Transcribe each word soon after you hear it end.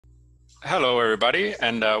Hello, everybody,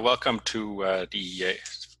 and welcome to the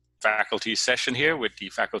faculty session here with the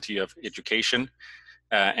Faculty of Education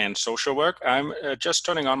and Social Work. I'm just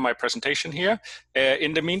turning on my presentation here.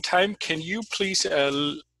 In the meantime, can you please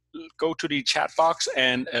go to the chat box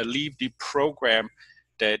and leave the program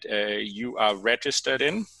that you are registered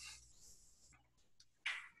in?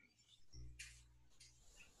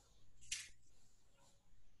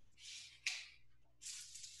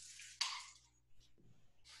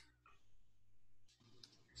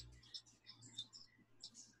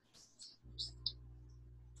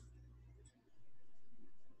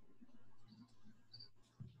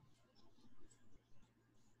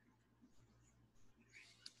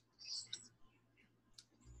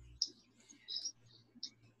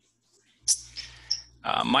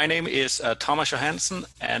 My name is Thomas Johansen,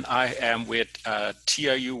 and I am with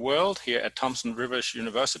TRU World here at Thompson Rivers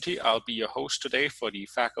University. I'll be your host today for the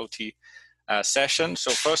faculty session.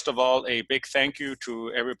 So first of all, a big thank you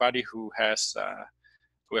to everybody who has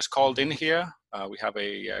called in here. We have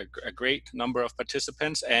a great number of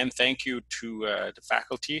participants, and thank you to the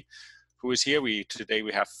faculty who is here. Today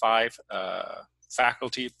we have 5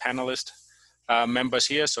 faculty panelist members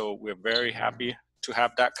here, so we're very happy to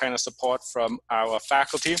have that kind of support from our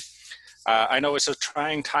faculty. I know it's a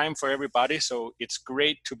trying time for everybody, so it's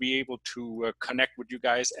great to be able to connect with you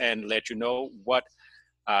guys and let you know what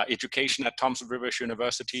education at Thompson Rivers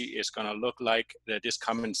University is going to look like this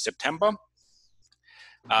coming September.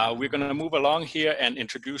 We're going to move along here and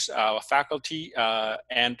introduce our faculty,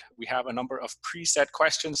 and we have a number of preset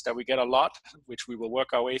questions that we get a lot, which we will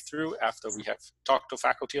work our way through after we have talked to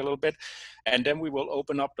faculty a little bit. And then we will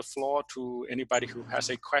open up the floor to anybody who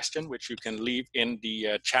has a question, which you can leave in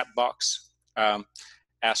the chat box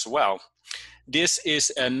as well. This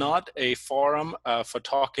is not a forum for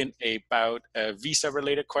talking about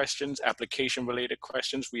visa-related questions, application-related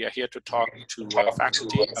questions. We are here to talk to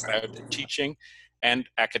faculty about teaching and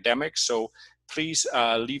academics. So please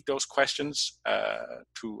leave those questions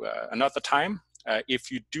to another time.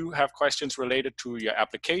 If you do have questions related to your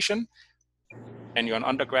application and you're an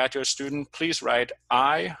undergraduate student, please write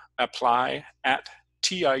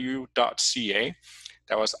iapply@tru.ca.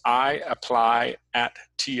 That was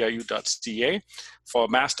iapply@tru.ca. For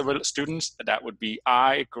master students, that would be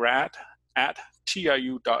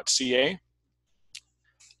igrad@tru.ca.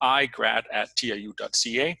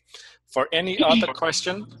 igrad@tru.ca. For any other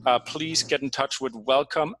question, please get in touch with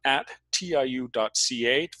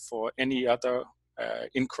welcome@tru.ca for any other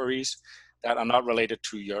inquiries that are not related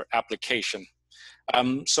to your application.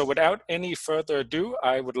 So without any further ado,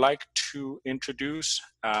 I would like to introduce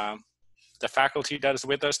the faculty that is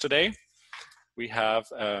with us today. We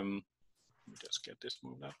have, let me just get this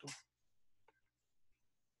moved out.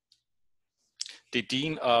 The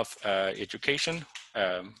Dean of Education,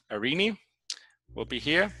 Arini, will be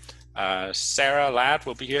here. Sarah Ladd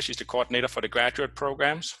will be here. She's the coordinator for the graduate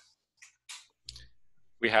programs.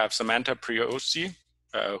 We have Samantha Priosi,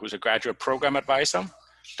 who's a graduate program advisor,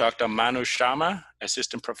 Dr. Manu Sharma,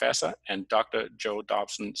 assistant professor, and Dr. Joe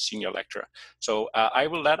Dobson, senior lecturer. So I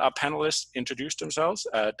will let our panelists introduce themselves.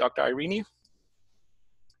 Dr. Irini.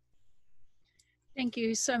 Thank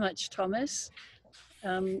you so much, Thomas.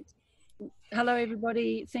 Hello,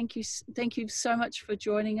 everybody. Thank you so much for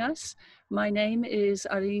joining us. My name is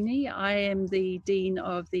Arini. I am the Dean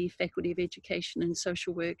of the Faculty of Education and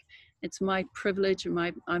Social Work. It's my privilege and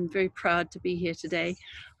I'm very proud to be here today.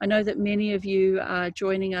 I know that many of you are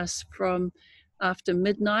joining us from after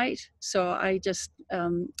midnight, so I just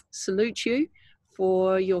salute you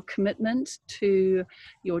for your commitment to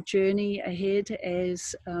your journey ahead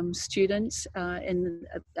as students,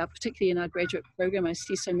 particularly in our graduate program. I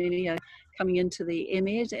see so many are coming into the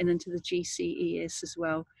MEd and into the GCES as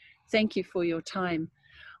well. Thank you for your time.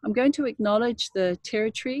 I'm going to acknowledge the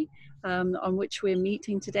territory on which we're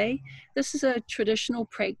meeting today. This is a traditional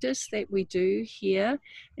practice that we do here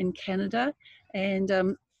in Canada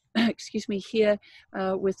and excuse me, here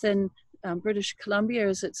within British Columbia,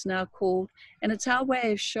 as it's now called, and it's our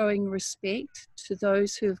way of showing respect to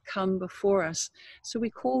those who have come before us. So we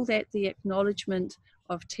call that the acknowledgement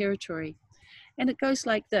of territory. And it goes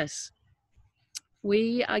like this.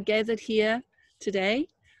 We are gathered here today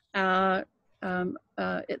for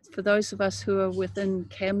those of us who are within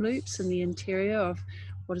Kamloops in the interior of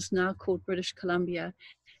what is now called British Columbia,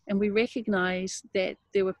 and we recognize that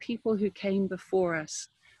there were people who came before us.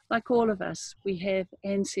 Like all of us, we have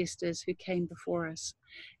ancestors who came before us.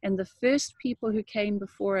 And the first people who came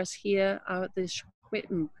before us here are the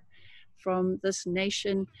Secwepemc, from this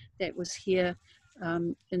nation that was here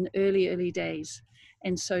in early days.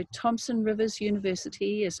 And so Thompson Rivers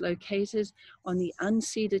University is located on the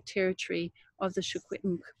unceded territory of the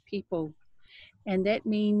Secwepemc people. And that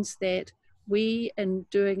means that we, in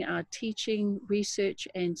doing our teaching, research,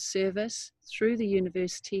 and service through the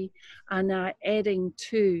university, are now adding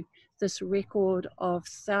to this record of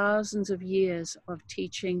thousands of years of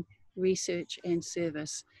teaching, research, and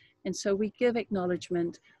service. And so we give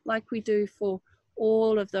acknowledgement, like we do for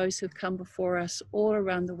all of those who've come before us all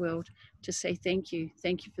around the world, to say thank you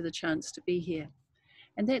for the chance to be here.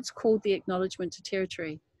 And that's called the Acknowledgement to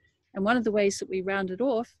Territory. And one of the ways that we round it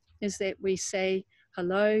off is that we say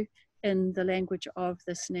hello in the language of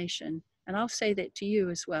this nation. And I'll say that to you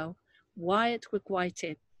as well. Waiat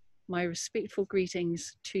Wikwaite, my respectful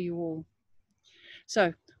greetings to you all.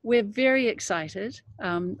 So we're very excited.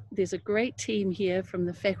 There's a great team here from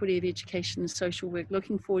the Faculty of Education and Social Work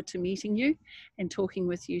looking forward to meeting you and talking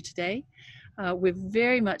with you today. We're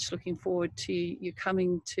very much looking forward to you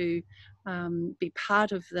coming to be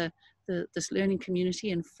part of this learning community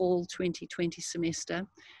in fall 2020 semester.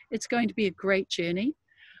 It's going to be a great journey.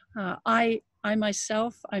 I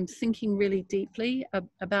myself, I'm thinking really deeply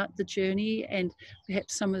about the journey and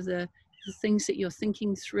perhaps some of the things that you're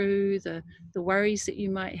thinking through, the worries that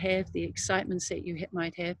you might have, the excitements that you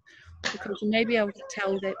might have, because you may be able to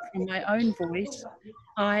tell that from my own voice.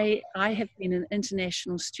 I have been an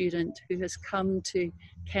international student who has come to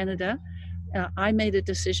Canada. I made a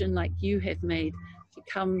decision like you have made to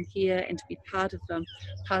come here and to be part of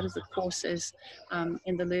the courses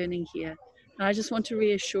and the learning here. And I just want to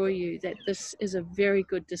reassure you that this is a very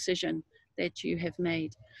good decision that you have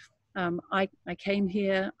made. I came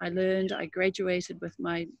here, I learned, I graduated with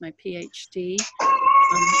my PhD.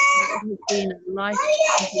 It has been a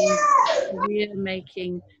life-changing,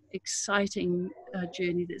 career-making, exciting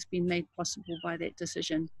journey that's been made possible by that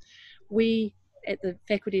decision. We at the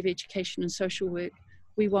Faculty of Education and Social Work,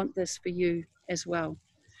 we want this for you as well.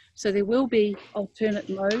 So there will be alternate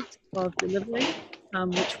modes of delivery,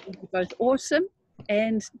 which will be both awesome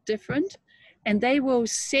and different. And they will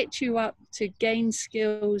set you up to gain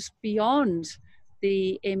skills beyond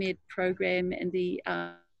the MEd program and the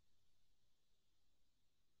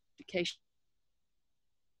education.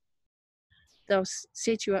 They'll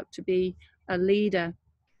set you up to be a leader.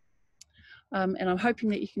 And I'm hoping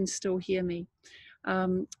that you can still hear me.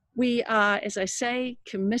 We are, as I say,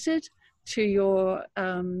 committed to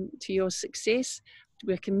your success.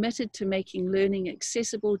 We're committed to making learning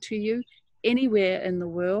accessible to you anywhere in the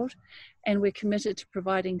world. And we're committed to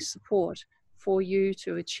providing support for you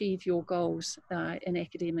to achieve your goals in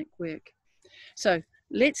academic work. So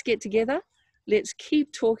let's get together, let's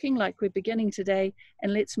keep talking like we're beginning today,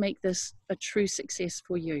 and let's make this a true success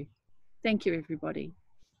for you. Thank you, everybody.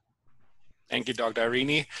 Thank you, Dr.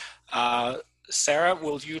 Irini. Sarah,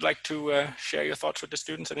 would you like to share your thoughts with the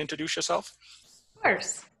students and introduce yourself? Of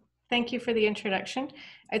course. Thank you for the introduction.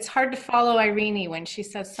 It's hard to follow Irini when she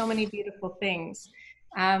says so many beautiful things.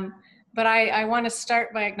 But I want to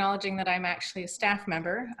start by acknowledging that I'm actually a staff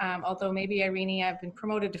member, although maybe Irini, I've been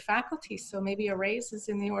promoted to faculty, so maybe a raise is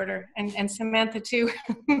in the order, and Samantha too.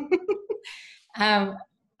 I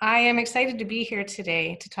am excited to be here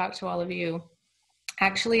today to talk to all of you,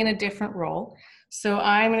 actually in a different role. So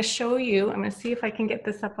I'm going to show you, I'm going to see if I can get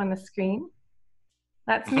this up on the screen.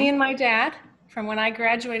 That's me and my dad from when I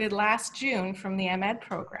graduated last June from the MEd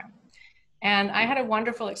program. And I had a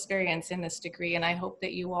wonderful experience in this degree, and I hope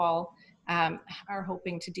that you all are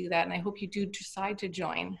hoping to do that, and I hope you do decide to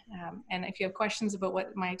join. And if you have questions about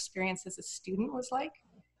what my experience as a student was like,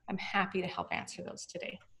 I'm happy to help answer those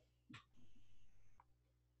today.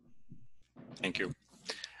 Thank you.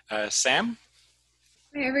 Sam?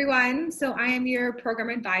 Hi, everyone. So I am your program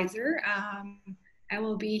advisor. I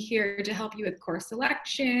will be here to help you with course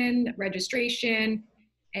selection, registration,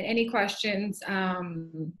 and any questions.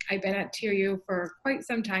 I've been at TRU for quite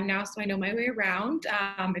some time now, so I know my way around.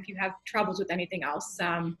 If you have troubles with anything else,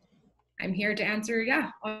 I'm here to answer,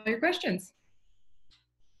 all your questions.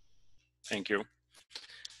 Thank you.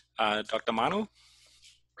 Dr. Manu?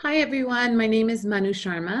 Hi, everyone. My name is Manu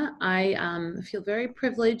Sharma. I feel very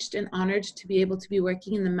privileged and honored to be able to be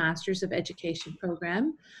working in the Masters of Education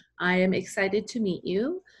program. I am excited to meet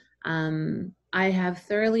you. I have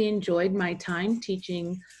thoroughly enjoyed my time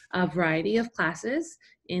teaching a variety of classes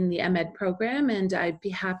in the MEd program, and I'd be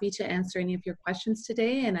happy to answer any of your questions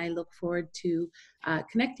today, and I look forward to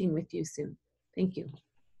connecting with you soon. Thank you.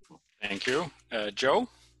 Thank you. Joe?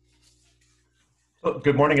 Well,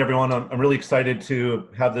 good morning, everyone. I'm really excited to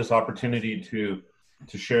have this opportunity to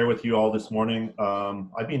share with you all this morning.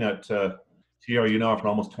 I've been at TRU now for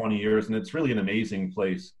almost 20 years, and it's really an amazing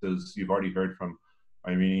place, as you've already heard from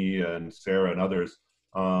Irini and Sarah and others.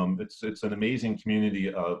 It's an amazing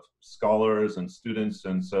community of scholars and students,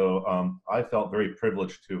 and so I felt very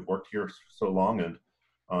privileged to have worked here so long and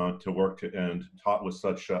and taught with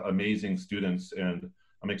such amazing students, and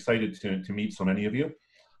I'm excited to meet so many of you.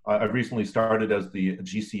 I've recently started as the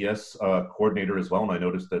GCS coordinator as well, and I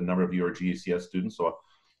noticed that a number of you are GCS students, so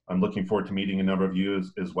I'm looking forward to meeting a number of you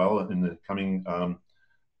as well in the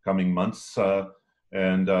coming months.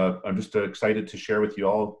 And I'm just excited to share with you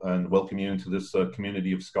all and welcome you into this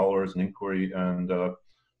community of scholars and inquiry and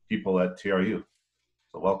people at TRU.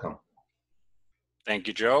 So welcome. Thank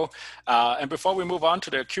you, Joe. And before we move on to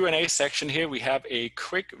the Q&A section here, we have a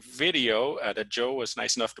quick video that Joe was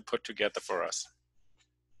nice enough to put together for us.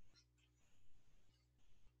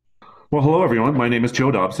 Well, hello everyone. My name is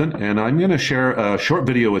Joe Dobson, and I'm going to share a short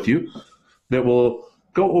video with you that will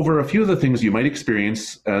go over a few of the things you might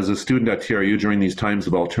experience as a student at TRU during these times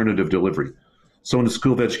of alternative delivery. So in the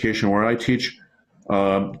School of Education where I teach,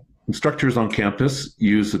 instructors on campus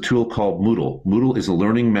use a tool called Moodle. Moodle is a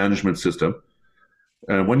learning management system.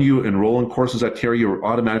 And when you enroll in courses at TRU, you're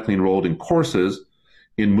automatically enrolled in courses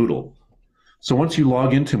in Moodle. So once you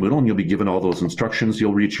log into Moodle and you'll be given all those instructions,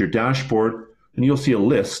 you'll reach your dashboard and you'll see a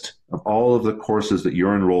list of all of the courses that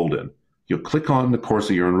you're enrolled in. You'll click on the course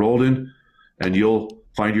that you're enrolled in, and you'll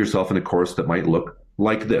find yourself in a course that might look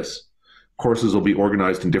like this. Courses will be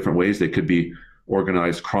organized in different ways. They could be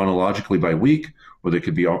organized chronologically by week, or they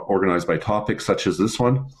could be organized by topics such as this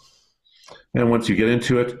one. And once you get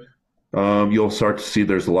into it, you'll start to see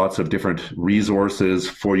there's lots of different resources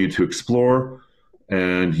for you to explore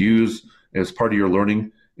and use as part of your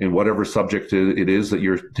learning in whatever subject it is that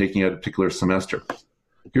you're taking at a particular semester.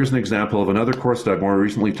 Here's an example of another course that I've more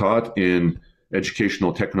recently taught in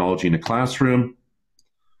educational technology in a classroom.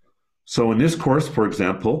 So in this course, for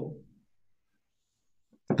example,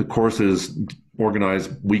 the course is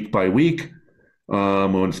organized week by week.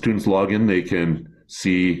 When students log in, they can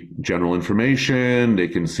see general information, they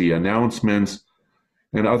can see announcements,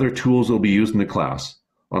 and other tools will be used in the class.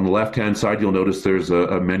 On the left-hand side, you'll notice there's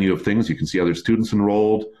a menu of things. You can see other students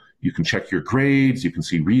enrolled. You can check your grades. You can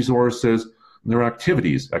see resources. And there are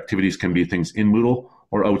activities. Activities can be things in Moodle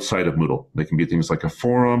or outside of Moodle. They can be things like a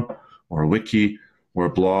forum or a wiki or a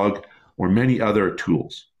blog or many other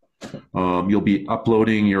tools. You'll be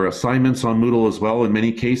uploading your assignments on Moodle as well in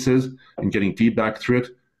many cases and getting feedback through it.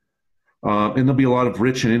 And there'll be a lot of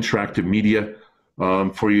rich and interactive media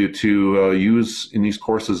for you to use in these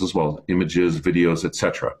courses as well, images, videos,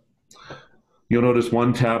 etc. You'll notice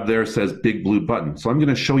one tab there says Big Blue Button. So I'm going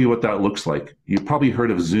to show you what that looks like. You've probably heard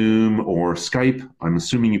of Zoom or Skype. I'm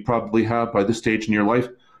assuming you probably have by this stage in your life.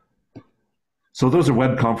 So those are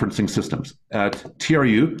web conferencing systems. At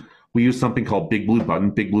TRU, we use something called Big Blue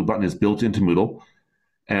Button. Big Blue Button is built into Moodle.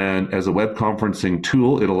 And as a web conferencing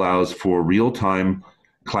tool, it allows for real-time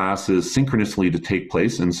classes synchronously to take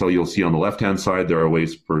place. And so you'll see on the left-hand side, there are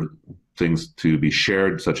ways for things to be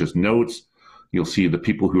shared, such as notes. You'll see the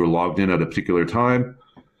people who are logged in at a particular time.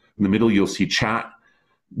 In the middle, you'll see chat,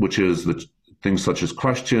 which is the things such as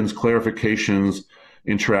questions, clarifications,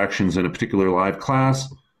 interactions in a particular live class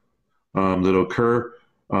that occur.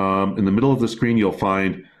 In the middle of the screen, you'll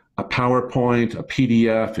find a PowerPoint, a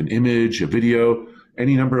PDF, an image, a video,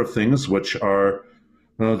 any number of things which are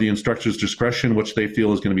the instructor's discretion, which they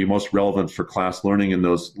feel is going to be most relevant for class learning in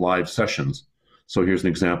those live sessions. So here's an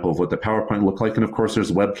example of what the PowerPoint looked like. And of course,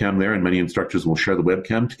 there's a webcam there, and many instructors will share the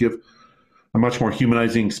webcam to give a much more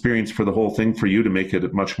humanizing experience for the whole thing for you to make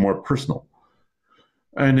it much more personal.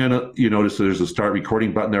 And then you notice there's a start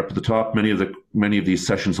recording button there up at the top. Many of these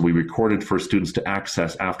sessions will be recorded for students to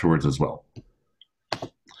access afterwards as well.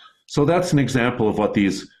 So that's an example of what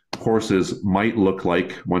these courses might look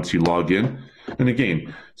like once you log in. And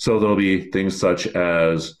again, so there'll be things such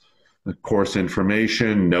as course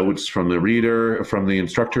information, notes from the reader, from the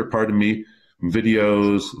instructor, pardon me,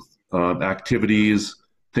 videos, activities,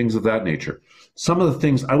 things of that nature. Some of the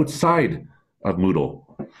things outside of Moodle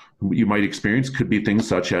you might experience could be things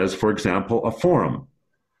such as, for example, a forum.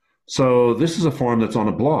 So this is a forum that's on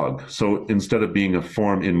a blog. So instead of being a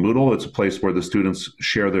forum in Moodle, it's a place where the students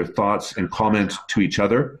share their thoughts and comment to each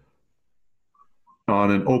other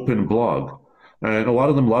on an open blog. And a lot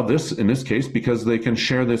of them love this, in this case, because they can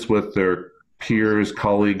share this with their peers,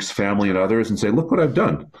 colleagues, family, and others and say, look what I've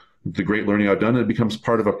done. The great learning I've done, and it becomes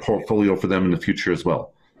part of a portfolio for them in the future as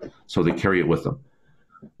well. So they carry it with them.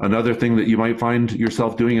 Another thing that you might find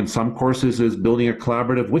yourself doing in some courses is building a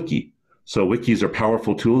collaborative wiki. So wikis are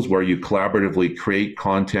powerful tools where you collaboratively create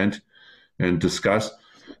content and discuss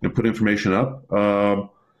and put information up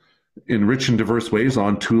in rich and diverse ways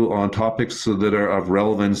on topics that are of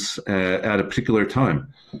relevance at a particular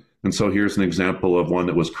time. And so here's an example of one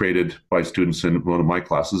that was created by students in one of my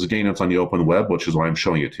classes. Again, it's on the open web, which is why I'm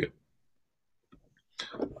showing it to you.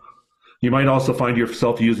 You might also find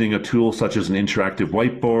yourself using a tool such as an interactive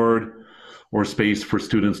whiteboard or space for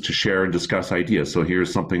students to share and discuss ideas. So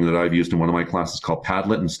here's something that I've used in one of my classes called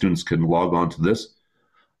Padlet, and students can log on to this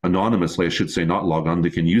anonymously. I should say not log on, they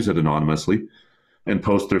can use it anonymously and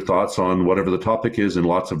post their thoughts on whatever the topic is in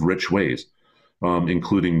lots of rich ways,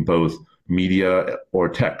 including both media or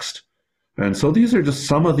text. And so these are just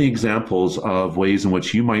some of the examples of ways in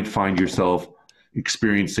which you might find yourself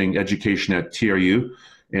experiencing education at TRU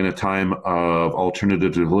in a time of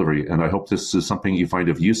alternative delivery. And I hope this is something you find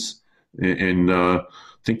of use in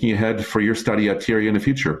thinking ahead for your study at TRU in the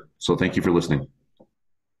future. So thank you for listening.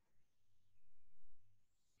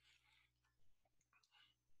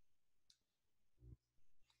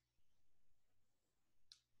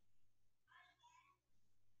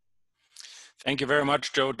 Thank you very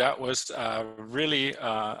much, Joe. That was really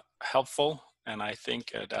helpful, and I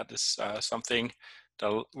think that is something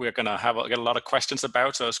that we're going to get a lot of questions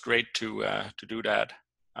about. So it's great to do that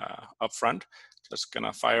up front. Just going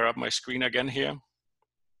to fire up my screen again here.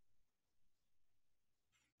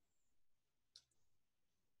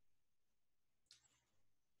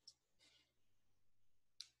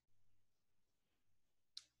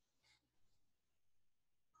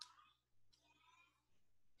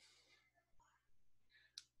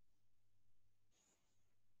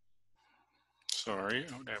 Sorry,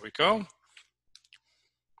 oh, there we go.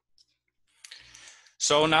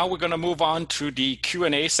 So now we're going to move on to the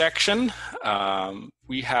Q&A section.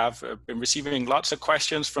 We have been receiving lots of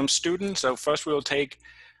questions from students. So first we'll take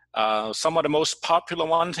some of the most popular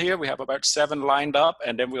ones here. We have about 7 lined up,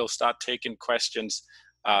 and then we'll start taking questions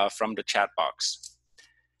from the chat box.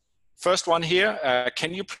 First one here,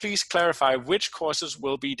 can you please clarify which courses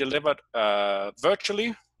will be delivered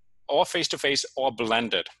virtually or face-to-face or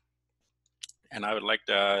blended? And I would like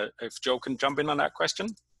if Joe can jump in on that question.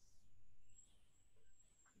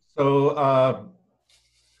 So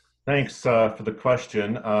thanks for the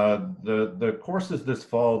question. The courses this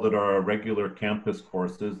fall that are regular campus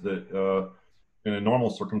courses that in a normal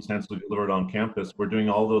circumstance we delivered on campus, we're doing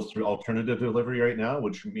all those through alternative delivery right now,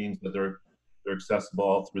 which means that they're accessible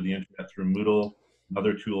all through the internet, through Moodle and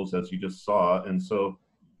other tools, as you just saw. And so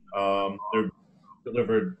they're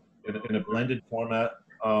delivered in a blended format,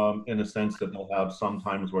 in a sense that they'll have some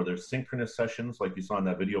times where there's synchronous sessions, like you saw in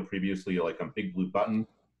that video previously, like a big blue button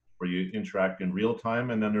where you interact in real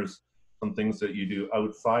time. And then there's some things that you do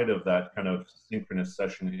outside of that kind of synchronous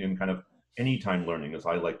session in kind of anytime learning, as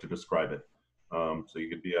I like to describe it. So you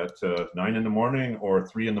could be at 9 in the morning or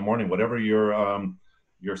 3 in the morning, whatever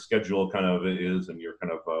your schedule kind of is and your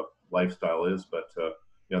kind of lifestyle is. But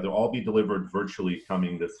yeah, they'll all be delivered virtually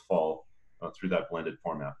coming this fall through that blended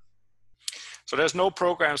format. So there's no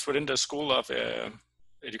programs within the School of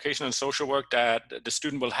Education and Social Work that the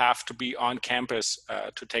student will have to be on campus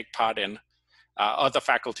to take part in. Other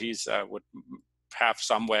faculties would have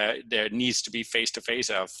somewhere there needs to be face-to-face,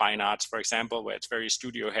 fine arts, for example, where it's very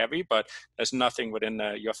studio heavy, but there's nothing within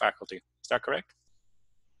your faculty. Is that correct?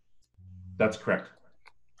 That's correct.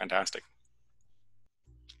 Fantastic.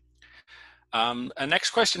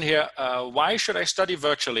 Next question here, why should I study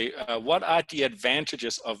virtually? What are the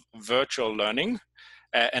advantages of virtual learning?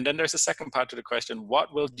 And then there's a second part to the question,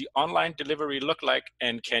 what will the online delivery look like?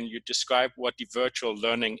 And can you describe what the virtual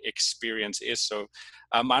learning experience is? So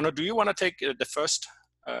Manu, do you want to take the first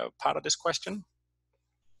part of this question?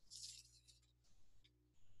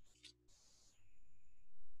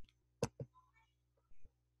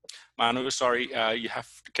 Manu, sorry,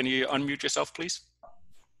 can you unmute yourself, please?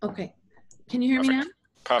 Okay. Can you hear Perfect. me now?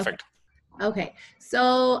 Perfect. Okay.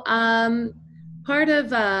 So part of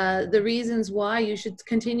the reasons why you should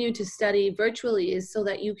continue to study virtually is so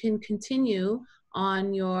that you can continue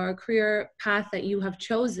on your career path that you have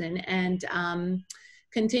chosen and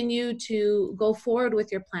continue to go forward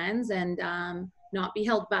with your plans and not be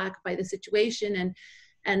held back by the situation.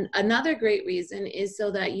 And another great reason is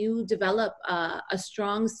so that you develop a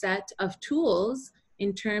strong set of tools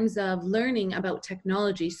in terms of learning about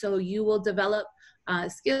technology. So you will develop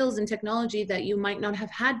skills and technology that you might not have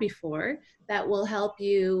had before that will help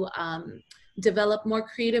you develop more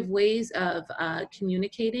creative ways of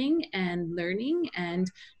communicating and learning and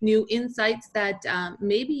new insights that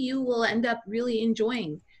maybe you will end up really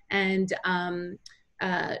enjoying. And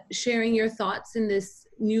sharing your thoughts in this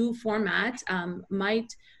new format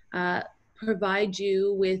might provide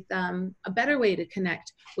you with a better way to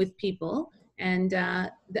connect with people. And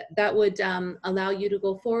that would allow you to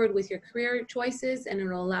go forward with your career choices, and it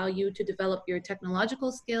will allow you to develop your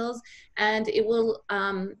technological skills, and it will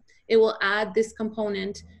it will add this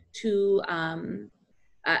component to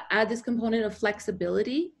add this component of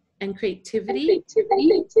flexibility and creativity.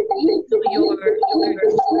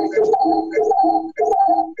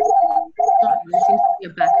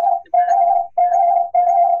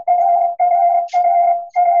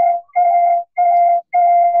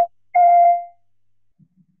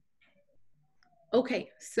 Okay,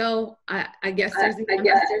 so I guess there's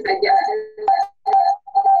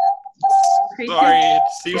sorry, it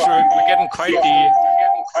seems we're getting quite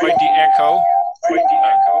the echo.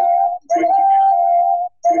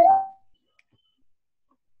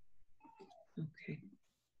 Okay,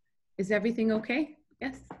 is everything okay?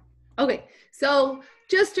 Yes. Okay, so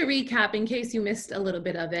just to recap, in case you missed a little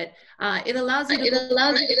bit of it, it allows you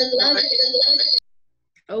to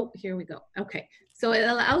oh, here we go. Okay, so it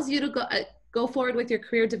allows you to go forward with your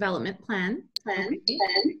career development plan.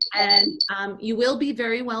 And you will be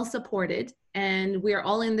very well supported, and we're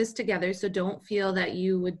all in this together, so don't feel that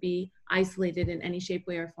you would be isolated in any shape,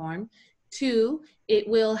 way, or form. 2, it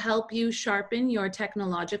will help you sharpen your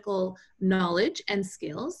technological knowledge and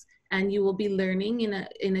skills, and you will be learning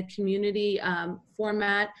in a community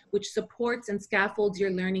format which supports and scaffolds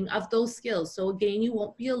your learning of those skills. So again, you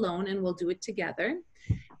won't be alone, and we'll do it together.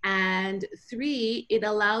 And 3, it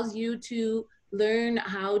allows you to learn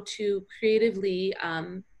how to creatively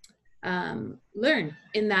learn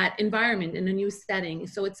in that environment, in a new setting.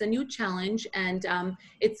 So it's a new challenge, and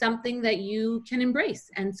it's something that you can embrace.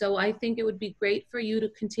 And so I think it would be great for you to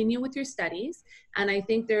continue with your studies. And I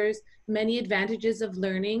think there's many advantages of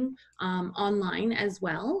learning online as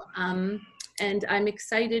well. And I'm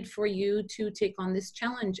excited for you to take on this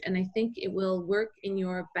challenge, and I think it will work in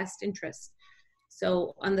your best interest.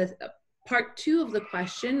 So on the part 2 of the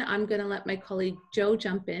question, I'm going to let my colleague Joe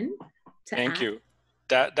jump in. Thank you.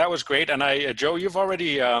 That was great. And Joe, you've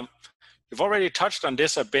already touched on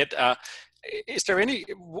this a bit. Is there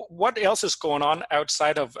what else is going on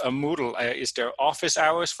outside of Moodle? Is there office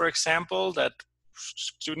hours, for example, that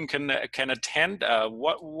student can attend?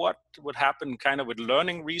 What would happen kind of with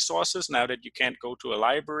learning resources now that you can't go to a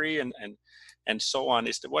library and so on?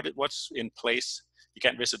 What's in place? You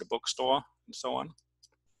can't visit a bookstore and so on.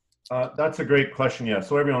 That's a great question. Yeah.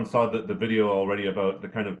 So everyone saw the video already about the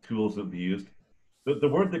kind of tools that we used. The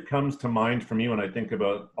word that comes to mind for me when I think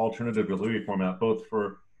about alternative delivery format, both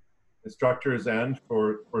for instructors and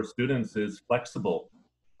for students, is flexible.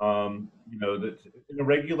 You know, that in a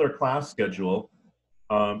regular class schedule,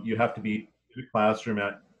 you have to be in the classroom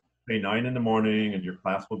at, say, 9 in the morning, and your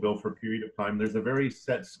class will go for a period of time. There's a very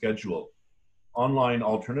set schedule. Online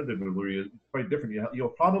alternative delivery is quite different. You'll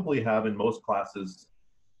probably have in most classes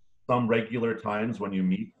some regular times when you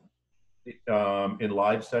meet in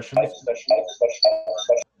live sessions.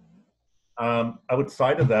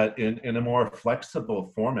 Outside of that, in a more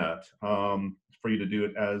flexible format, for you to do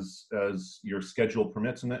it as your schedule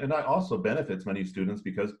permits, and that also benefits many students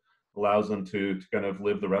because it allows them to kind of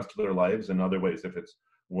live the rest of their lives in other ways, if it's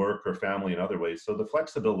work or family in other ways. So the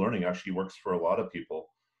flexible learning actually works for a lot of people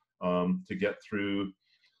to get through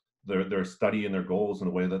their study and their goals in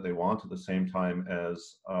a way that they want, at the same time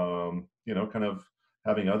as you know, kind of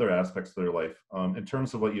having other aspects of their life. In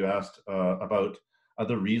terms of what you asked about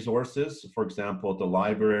other resources, for example, the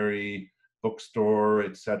library, bookstore,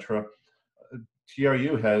 etc.,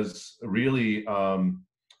 TRU has really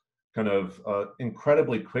kind of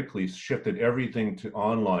incredibly quickly shifted everything to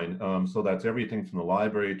online. So that's everything from the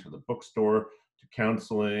library to the bookstore to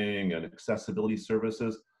counseling and accessibility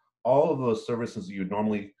services. All of those services you'd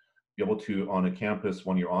normally be able to on a campus,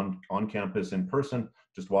 when you're on campus in person,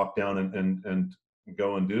 just walk down and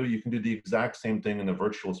go and do. You can do the exact same thing in a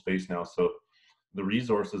virtual space now. So the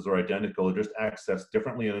resources are identical, they're just accessed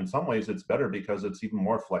differently. And in some ways it's better because it's even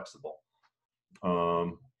more flexible.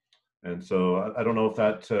 And so I don't know if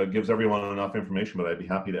that gives everyone enough information, but I'd be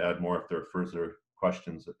happy to add more if there are further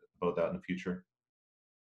questions about that in the future.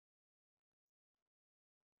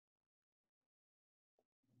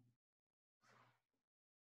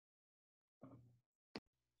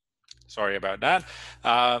 Sorry about that.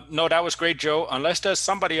 No, that was great, Joe. Unless there's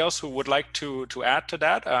somebody else who would like to add to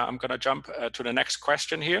that, I'm going to jump to the next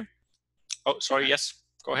question here. Oh, sorry. Yes,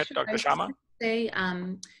 go ahead, Dr. Sharma. Say,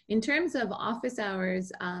 in terms of office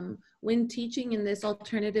hours, when teaching in this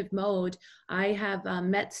alternative mode, I have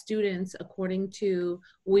met students according to,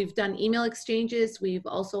 we've done email exchanges, we've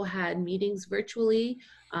also had meetings virtually,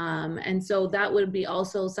 and so that would be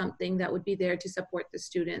also something that would be there to support the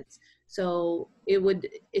students. So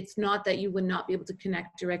it's not that you would not be able to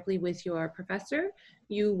connect directly with your professor.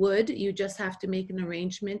 You just have to make an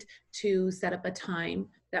arrangement to set up a time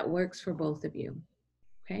that works for both of you.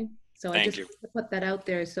 Okay, So Thank I just you. want to put that out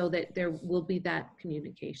there so that there will be that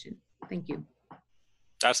communication. Thank you.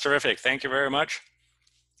 That's terrific. Thank you very much.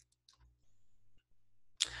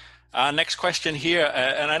 Next question here,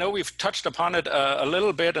 and I know we've touched upon it a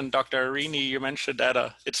little bit, and Dr. Arini, you mentioned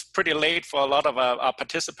that it's pretty late for a lot of our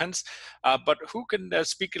participants, but who can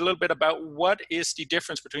speak a little bit about what is the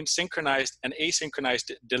difference between synchronized and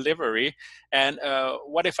asynchronized delivery, and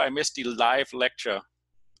what if I missed the live lecture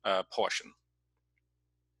portion?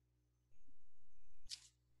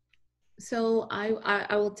 So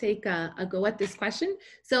I will take a go at this question.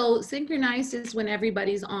 So synchronized is when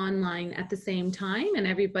everybody's online at the same time and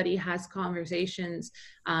everybody has conversations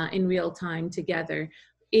in real time together.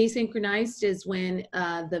 Asynchronized is when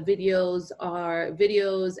the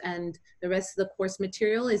videos and the rest of the course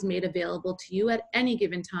material is made available to you at any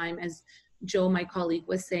given time, as Joe, my colleague,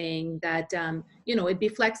 was saying that, you know, it'd be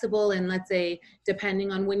flexible, and let's say,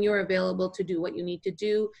 depending on when you're available to do what you need to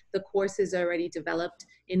do, the course is already developed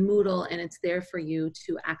in Moodle and it's there for you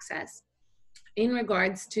to access. In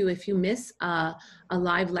regards to if you miss a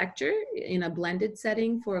live lecture in a blended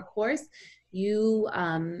setting for a course, you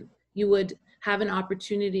would have an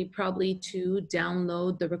opportunity probably to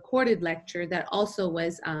download the recorded lecture that also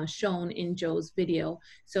was shown in Joe's video.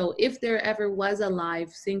 So if there ever was a live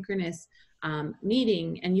synchronous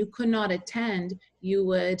meeting and you could not attend, you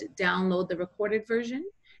would download the recorded version.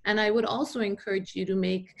 And I would also encourage you to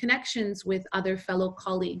make connections with other fellow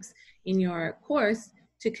colleagues in your course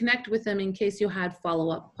to connect with them in case you had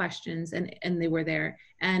follow-up questions and they were there.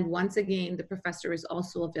 And once again, the professor is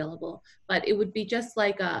also available. But it would be just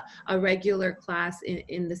like a regular class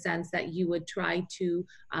in the sense that you would try to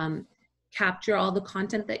capture all the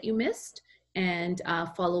content that you missed and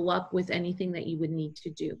follow up with anything that you would need to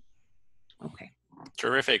do. Okay.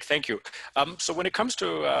 Terrific, thank you. So when it comes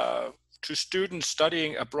to students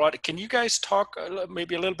studying abroad, can you guys talk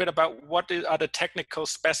maybe a little bit about what are the technical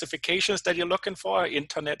specifications that you're looking for,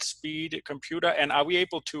 internet speed, computer, and are we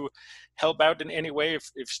able to help out in any way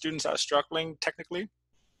if students are struggling technically?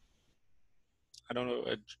 I don't know,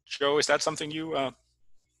 Joe, is that something you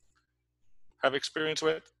have experience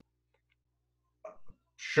with?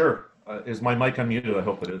 Sure. Is my mic unmuted? I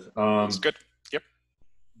hope it is. It's good. Yep.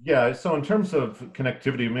 Yeah, so in terms of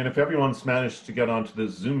connectivity, I mean, if everyone's managed to get onto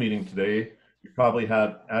this Zoom meeting today, you probably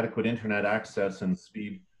had adequate internet access and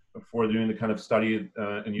speed before doing the kind of study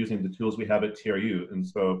and using the tools we have at TRU. And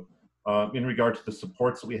so in regard to the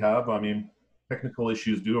supports that we have, I mean, technical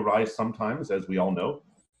issues do arise sometimes, as we all know.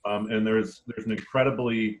 And there's an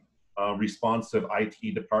incredibly responsive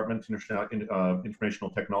IT department, informational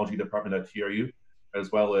technology department at TRU, as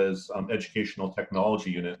well as educational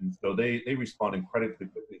technology unit. And so they respond incredibly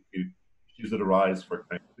quickly to issues that arise for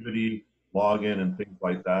connectivity, login, and things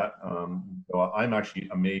like that. So I'm actually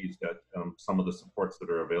amazed at some of the supports that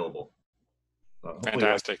are available.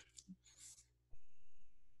 Fantastic.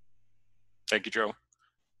 Thank you, Joe.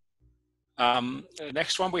 The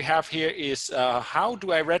next one we have here is how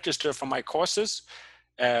do I register for my courses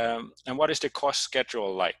and what is the course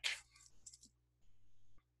schedule like?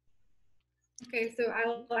 Okay, so I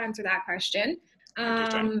will answer that question.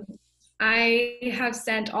 I have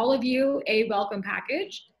sent all of you a welcome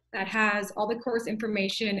package that has all the course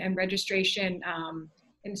information and registration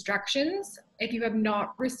instructions. If you have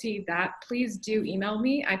not received that, please do email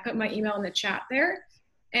me. I put my email in the chat there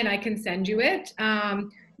and I can send you it.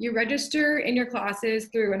 You register in your classes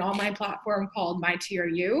through an online platform called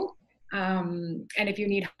MyTRU. And if you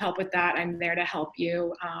need help with that, I'm there to help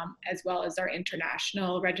you, as well as our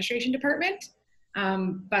international registration department.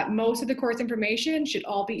 But most of the course information should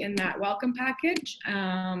all be in that welcome package.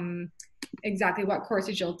 Exactly what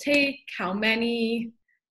courses you'll take, how many,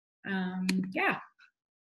 yeah.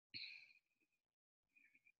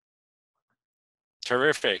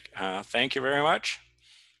 Terrific, thank you very much.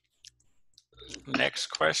 Next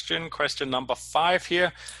question, question number 5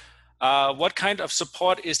 here. What kind of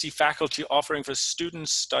support is the faculty offering for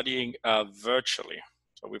students studying virtually?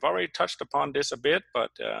 So we've already touched upon this a bit,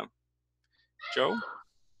 but Joe?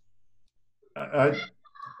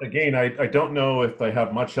 Again, I don't know if I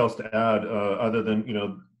have much else to add other than, you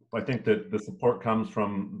know, I think that the support comes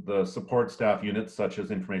from the support staff units such as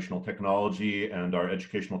informational technology and our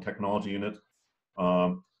educational technology unit.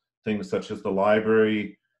 Things such as the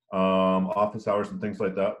library, office hours and things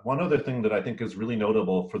like that. One other thing that I think is really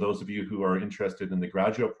notable for those of you who are interested in the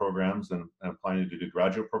graduate programs and planning to do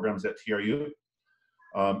graduate programs at TRU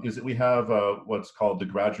is that we have what's called the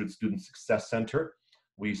Graduate Student Success Center.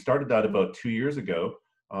 We started that about 2 years ago,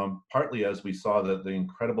 partly as we saw that the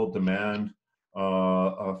incredible demand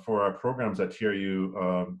for our programs at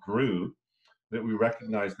TRU grew. that we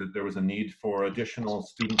recognized that there was a need for additional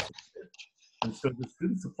student support. And so the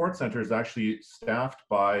Student Support Center is actually staffed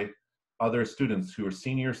by other students who are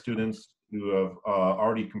senior students who have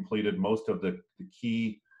already completed most of the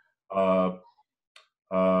key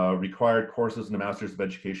required courses in the Masters of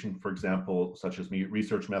Education, for example, such as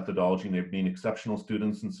research methodology, and they've been exceptional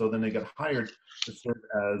students, and so then they get hired to serve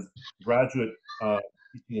as graduate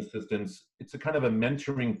teaching assistants. It's a kind of a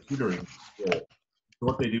mentoring, tutoring role. So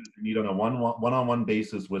what they do is they meet on a one-on-one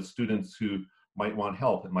basis with students who might want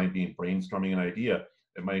help. It might be brainstorming an idea.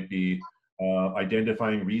 It might be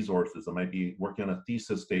identifying resources. It might be working on a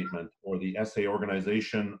thesis statement or the essay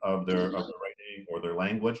organization of their writing or their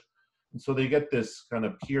language. And so they get this kind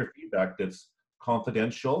of peer feedback that's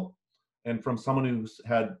confidential and from someone who's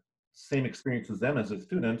had same experience as them as a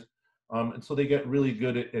student. And so they get really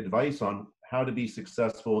good advice on how to be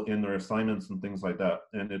successful in their assignments and things like that.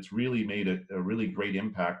 And it's really made a really great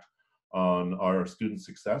impact on our student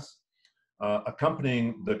success.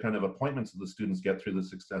 Accompanying the kind of appointments that the students get through the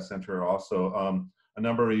Success Center are also a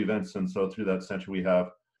number of events. And so through that center, we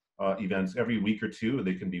have events every week or two.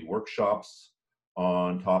 They can be workshops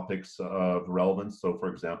on topics of relevance. So for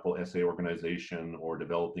example, essay organization or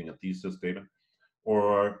developing a thesis statement,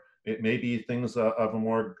 or it may be things of a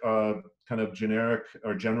more kind of generic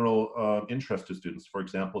or general interest to students. For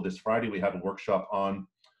example, this Friday, we have a workshop on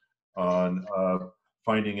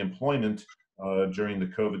finding employment during the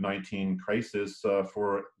COVID-19 crisis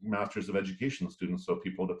for Masters of Education students. So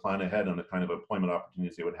people to plan ahead on the kind of employment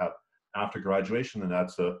opportunities they would have after graduation, and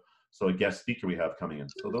that's a guest speaker we have coming in.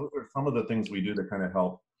 So those are some of the things we do to kind of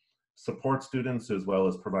help support students as well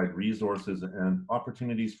as provide resources and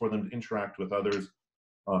opportunities for them to interact with others,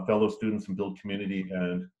 fellow students, and build community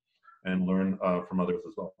and learn from others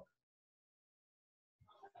as well.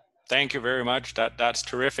 Thank you very much. That's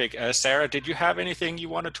terrific. Sarah, did you have anything you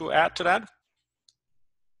wanted to add to that?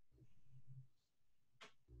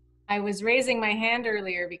 I was raising my hand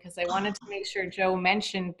earlier because I wanted to make sure Joe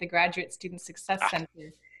mentioned the Graduate Student Success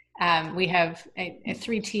Center. We have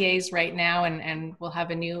 3 TAs right now, and we'll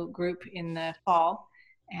have a new group in the fall.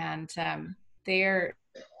 And they're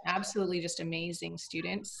absolutely just amazing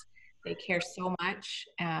students. They care so much.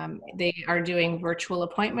 They are doing virtual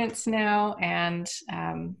appointments now, and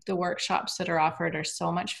the workshops that are offered are so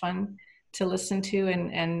much fun to listen to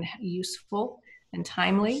and useful and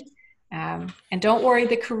timely. And don't worry,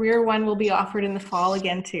 the career one will be offered in the fall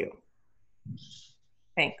again too.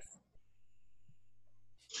 Thanks.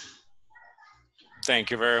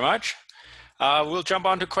 Thank you very much. We'll jump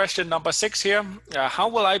on to question number 6 here. How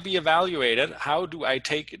will I be evaluated? How do I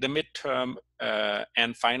take the midterm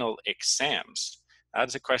and final exams?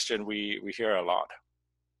 That's a question we hear a lot.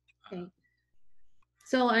 Okay.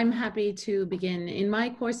 So I'm happy to begin. In my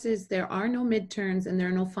courses, there are no midterms and there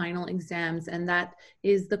are no final exams, and that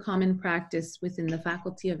is the common practice within the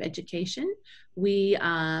Faculty of Education. We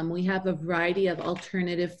have a variety of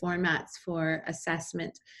alternative formats for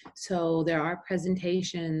assessment. So there are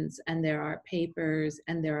presentations, and there are papers,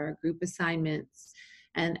 and there are group assignments,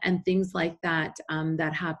 and things like that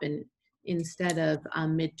that happen instead of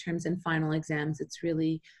midterms and final exams. It's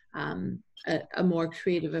really a more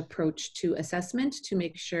creative approach to assessment to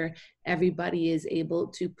make sure everybody is able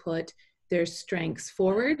to put their strengths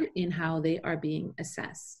forward in how they are being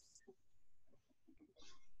assessed.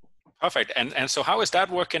 Perfect. And so how is that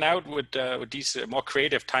working out with these more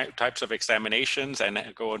creative types of examinations and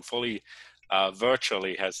going fully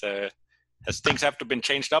virtually? Has things have to been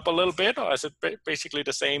changed up a little bit, or is it basically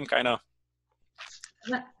the same kind of?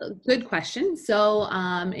 Good question. So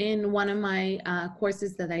in one of my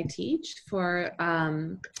courses that I teach for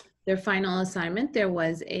their final assignment, there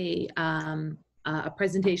was a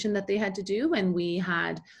presentation that they had to do, and we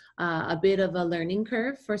had a bit of a learning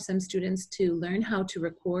curve for some students to learn how to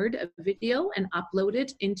record a video and upload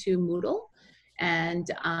it into Moodle. And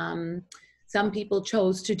some people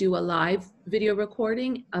chose to do a live video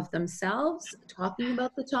recording of themselves talking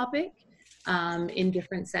about the topic in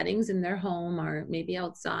different settings in their home or maybe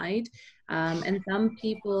outside. And some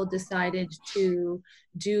people decided to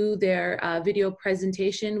do their video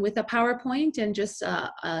presentation with a PowerPoint and just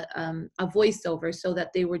a voiceover, so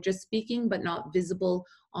that they were just speaking but not visible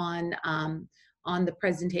on the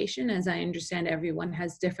presentation. As I understand, everyone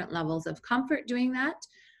has different levels of comfort doing that.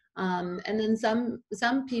 And then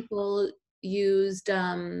some people used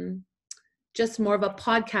just more of a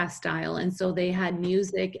podcast style, and so they had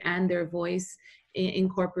music and their voice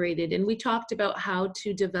incorporated. And we talked about how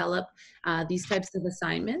to develop these types of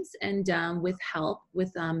assignments, and with help,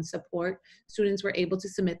 with support, students were able to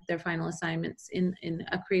submit their final assignments in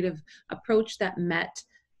a creative approach that met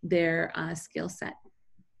their skill set.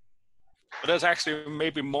 But there's actually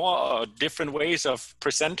maybe more different ways of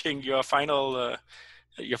presenting your final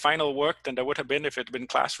work than there would have been if it had been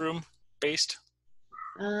classroom based.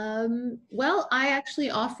 Well, I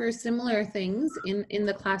actually offer similar things in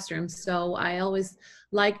the classroom. So I always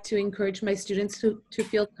like to encourage my students to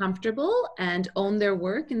feel comfortable and own their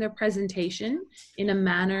work and their presentation in a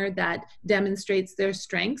manner that demonstrates their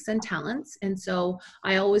strengths and talents. And so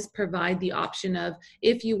I always provide the option of,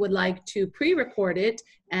 if you would like to pre-record it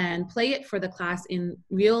and play it for the class in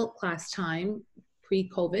real class time,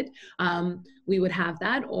 pre-COVID, we would have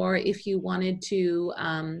that. Or if you wanted to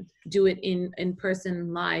do it in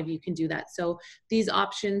person live, you can do that. So these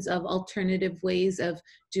options of alternative ways of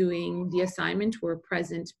doing the assignment were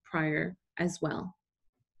present prior as well.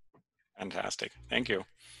 Fantastic, thank you.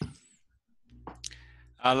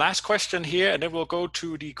 Last question here, and then we'll go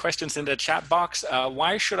to the questions in the chat box.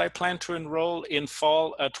 Why should I plan to enroll in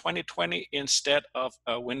fall 2020 instead of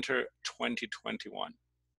winter 2021?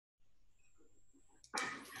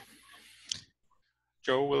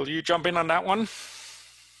 Joe, will you jump in on that one?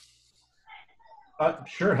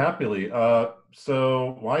 Sure, happily.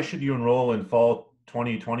 So why should you enroll in fall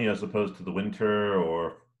 2020 as opposed to the winter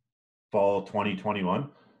or fall 2021?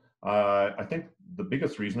 I think the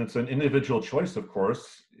biggest reason, it's an individual choice, of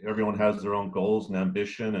course. Everyone has their own goals and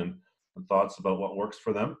ambition and thoughts about what works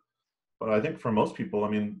for them. But I think for most people, I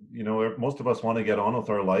mean, you know, most of us want to get on with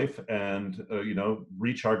our life and, you know,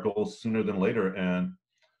 reach our goals sooner than later. And,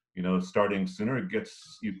 you know, starting sooner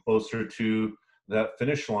gets you closer to that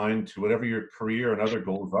finish line, to whatever your career and other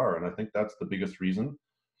goals are. And I think that's the biggest reason.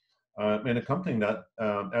 And accompanying that,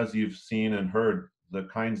 as you've seen and heard, the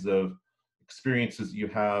kinds of experiences you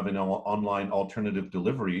have in online alternative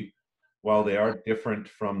delivery, while they are different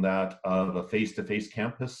from that of a face-to-face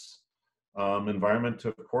campus environment,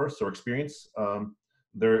 of course, or experience,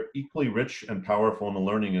 they're equally rich and powerful, and the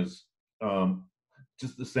learning is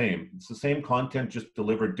just the same. It's the same content, just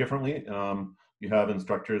delivered differently. You have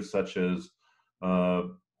instructors such as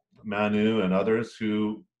Manu and others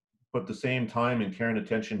who put the same time and care and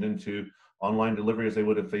attention into online delivery as they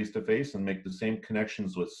would have face-to-face, and make the same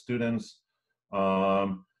connections with students. I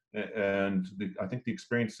think the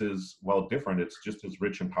experience is, while different, it's just as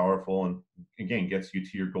rich and powerful, and again, gets you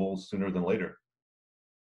to your goals sooner than later.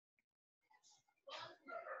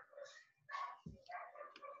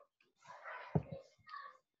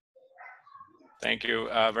 Thank you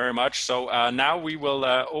very much. So now we will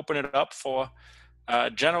open it up for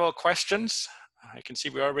general questions. I can see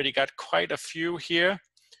we already got quite a few here.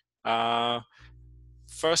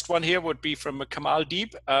 First one here would be from Kamal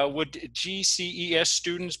Deep. Would GCES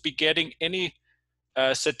students be getting any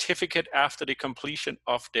certificate after the completion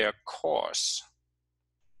of their course?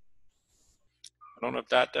 I don't know if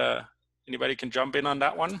that anybody can jump in on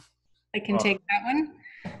that one. I can take that one.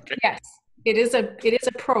 Okay. Yes, it is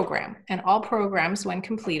a program, and all programs, when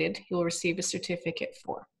completed, you'll receive a certificate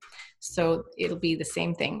for. So it'll be the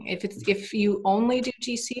same thing. If you only do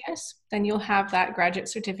GCS, then you'll have that graduate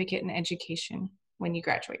certificate in education when you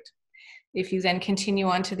graduate. If you then continue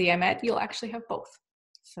on to the MEd, you'll actually have both.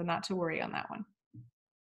 So not to worry on that one.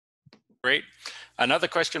 Great. Another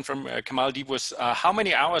question from Kamal Deep was, how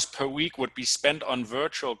many hours per week would be spent on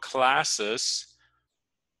virtual classes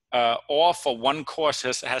or for one course?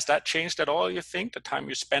 Has that changed at all, you think, the time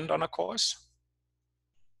you spend on a course?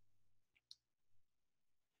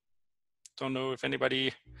 Don't know if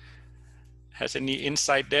anybody has any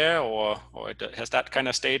insight there, or has that kind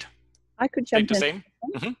of stayed? I could jump the in.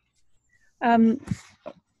 Same?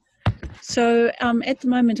 So at the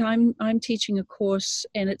moment, I'm teaching a course,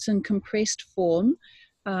 and it's in compressed form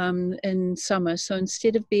in summer. So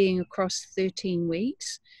instead of being across 13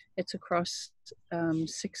 weeks, it's across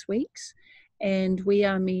 6 weeks, and we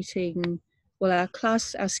are meeting. Well, our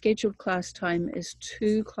scheduled class time is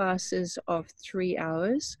 2 classes of 3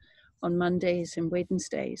 hours on Mondays and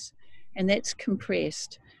Wednesdays, and that's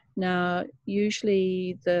compressed. Now,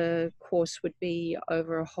 usually the course would be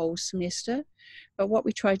over a whole semester, but what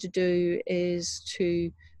we try to do is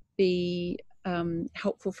to be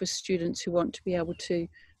helpful for students who want to be able to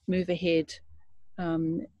move ahead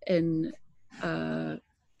in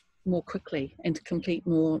more quickly and to complete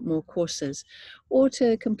more courses, or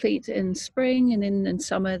to complete in spring, and then in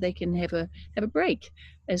summer they can have a break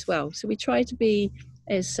as well. So we try to be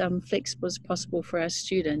as flexible as possible for our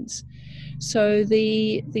students. So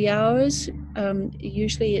the hours,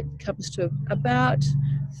 usually it comes to about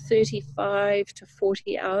 35 to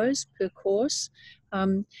 40 hours per course.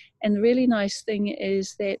 And the really nice thing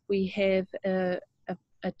is that we have a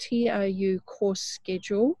TRU course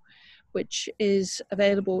schedule, which is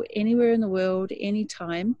available anywhere in the world,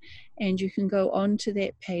 anytime. And you can go on to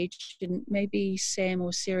that page, and maybe Sam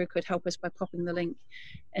or Sarah could help us by popping the link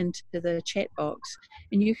into the chat box.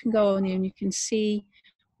 And you can go on there and you can see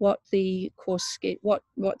what the course, what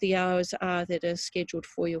the hours are that are scheduled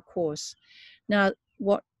for your course. Now,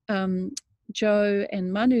 what Joe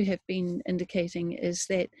and Manu have been indicating is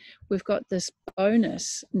that we've got this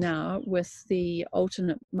bonus now with the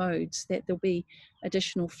alternate modes, that there'll be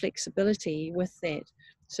additional flexibility with that.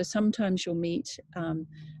 So sometimes you'll meet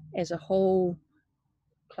as a whole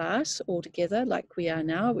class all together like we are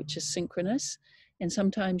now, which is synchronous, and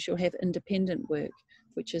sometimes you'll have independent work,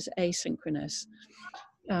 which is asynchronous.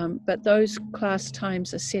 But those class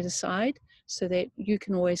times are set aside so that you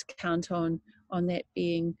can always count on that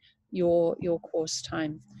being your course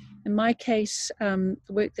time. In my case, the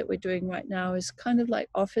work that we're doing right now is kind of like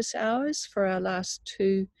office hours for our last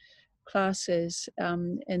 2 classes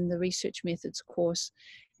in the research methods course.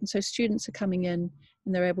 And so students are coming in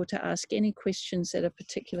and they're able to ask any questions that are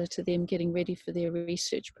particular to them getting ready for their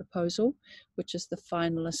research proposal, which is the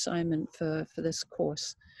final assignment for this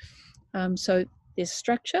course. So there's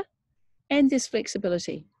structure and there's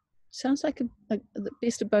flexibility. Sounds like the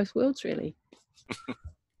best of both worlds, really.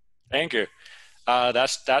 Thank you.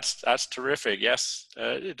 That's terrific. Yes,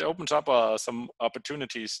 it opens up some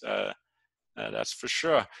opportunities. That's for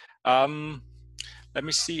sure. Let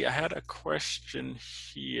me see. I had a question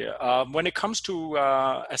here. When it comes to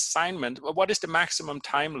assignment, what is the maximum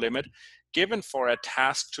time limit given for a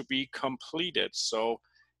task to be completed? So,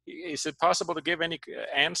 is it possible to give any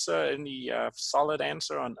solid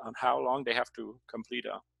answer on how long they have to complete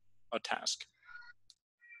a task?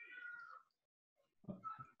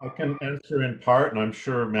 I can answer in part, and I'm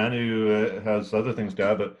sure Manu has other things to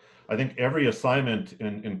add, but I think every assignment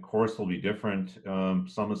in course will be different.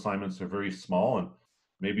 Some assignments are very small, and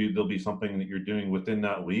maybe there'll be something that you're doing within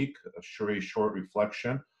that week, a very short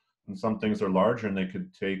reflection, and some things are larger and they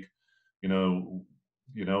could take, a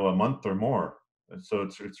month or more. And so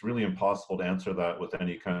it's really impossible to answer that with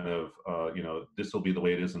any kind of, this will be the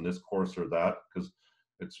way it is in this course or that, because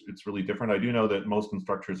it's really different. I do know that most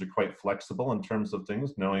instructors are quite flexible in terms of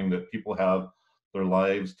things, knowing that people have their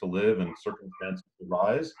lives to live and circumstances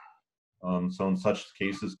arise. So in such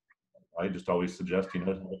cases, I just always suggest, have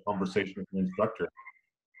a conversation with the instructor.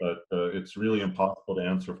 But it's really impossible to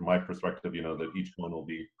answer from my perspective, that each one will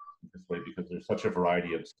be this way, because there's such a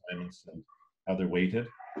variety of assignments and how they're weighted.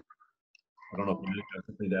 I don't know if you have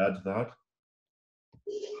something to add to that.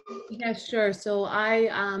 Yeah, sure. So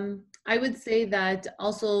I would say that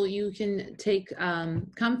also you can take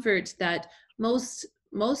comfort that most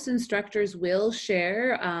instructors will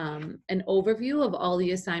share an overview of all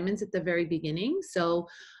the assignments at the very beginning. So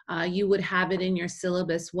you would have it in your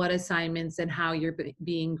syllabus, what assignments and how you're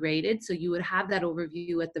being graded. So you would have that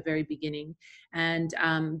overview at the very beginning. And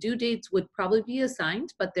due dates would probably be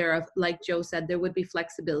assigned, but like Joe said, there would be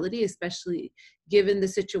flexibility, especially given the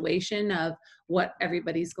situation of what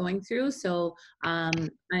everybody's going through. So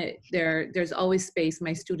there's always space.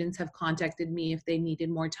 My students have contacted me if they needed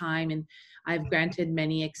more time, and I've granted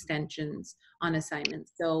many extensions on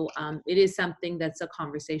assignments. So it is something that's a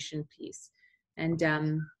conversation piece. And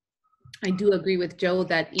I do agree with Joe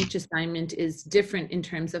that each assignment is different in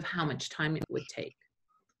terms of how much time it would take.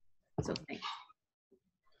 So thanks.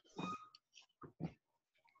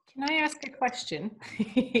 Can I ask a question?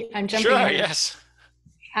 I'm jumping Sure, in. yes.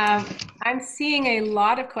 I'm seeing a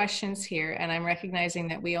lot of questions here, and I'm recognizing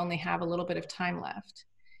that we only have a little bit of time left.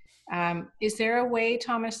 Is there a way,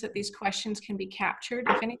 Thomas, that these questions can be captured?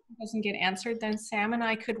 If anything doesn't get answered, then Sam and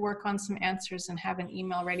I could work on some answers and have an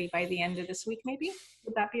email ready by the end of this week, maybe?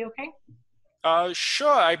 Would that be okay?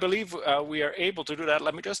 Sure, I believe we are able to do that.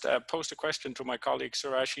 Let me just post a question to my colleague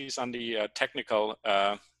Suraj. He's on the technical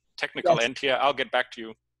yes. End here. I'll get back to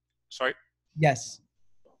you. Sorry? Yes.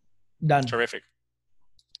 Done. Terrific.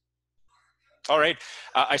 All right.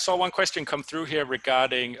 I saw one question come through here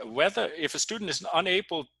regarding whether if a student is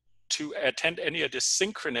unable to attend any of the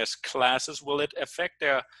synchronous classes, will it affect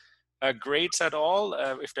their grades at all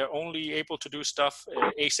if they're only able to do stuff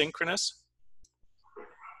asynchronous?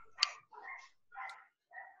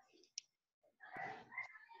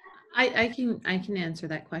 I can answer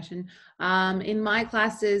that question. In my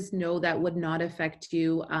classes, no, that would not affect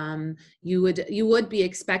you. You would be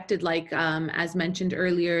expected, like as mentioned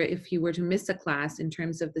earlier, if you were to miss a class in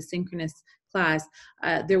terms of the synchronous class,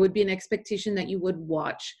 there would be an expectation that you would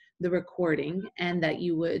watch the recording and that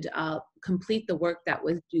you would complete the work that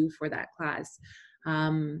was due for that class.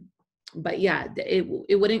 But yeah,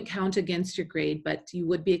 it wouldn't count against your grade, but you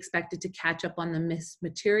would be expected to catch up on the missed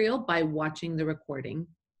material by watching the recording.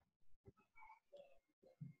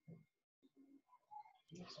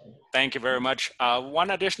 Thank you very much.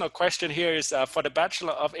 One additional question here is for the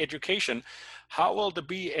Bachelor of Education, how will the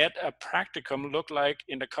BEd practicum look like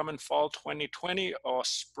in the coming fall 2020 or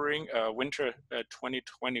spring, winter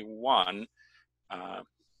 2021?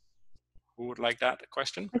 Who would like that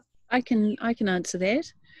question? I can answer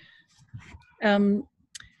that.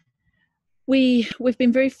 We've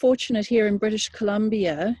been very fortunate here in British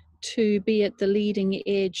Columbia to be at the leading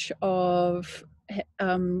edge of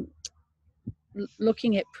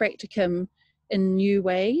looking at practicum in new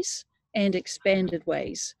ways and expanded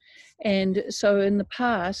ways. And so in the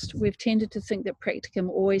past, we've tended to think that practicum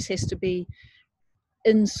always has to be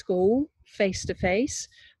in school, face to face.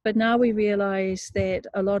 But now we realize that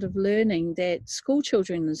a lot of learning that school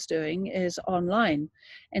children is doing is online.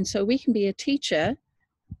 And so we can be a teacher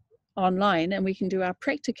online and we can do our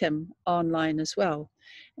practicum online as well.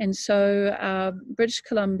 And so British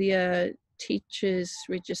Columbia Teachers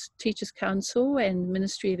Council and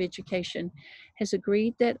Ministry of Education has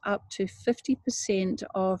agreed that up to 50%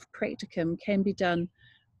 of practicum can be done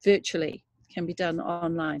virtually, can be done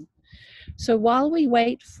online. So while we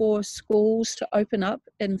wait for schools to open up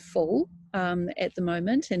in full at the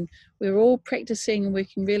moment, and we're all practicing and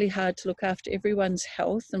working really hard to look after everyone's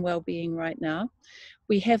health and well-being right now,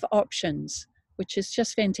 we have options, which is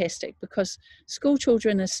just fantastic because school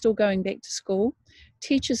children are still going back to school,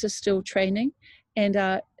 teachers are still training, and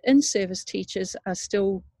our in-service teachers are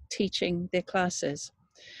still teaching their classes.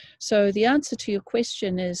 So the answer to your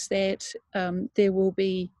question is that there will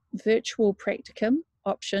be virtual practicum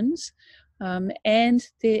options, and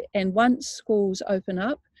once schools open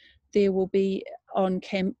up, there will be on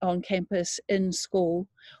campus in school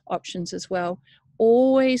options as well.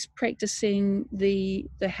 Always practicing the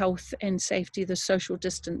health and safety, the social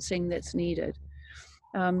distancing that's needed.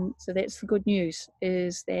 So that's the good news,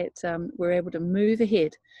 is that we're able to move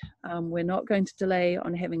ahead. We're not going to delay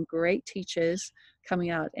on having great teachers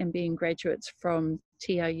coming out and being graduates from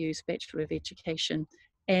TRU's Bachelor of Education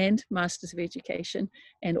and Masters of Education,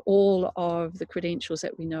 and all of the credentials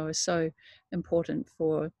that we know are so important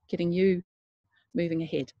for getting you moving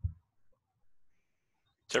ahead.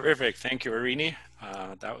 Terrific, thank you, Irini.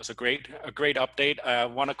 That was a great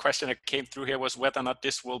update. One question that came through here was whether or not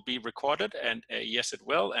this will be recorded, and yes, it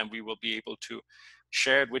will, and we will be able to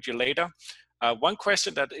share it with you later. One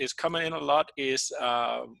question that is coming in a lot is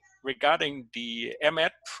regarding the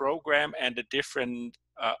MEd program and the different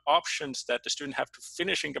options that the student have to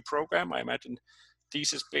finishing the program. I imagine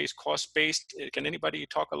thesis-based, course-based. Can anybody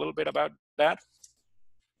talk a little bit about that?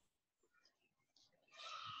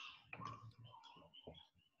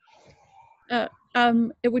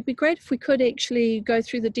 It would be great if we could actually go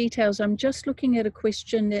through the details. I'm just looking at a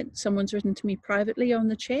question that someone's written to me privately on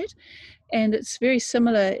the chat, and it's very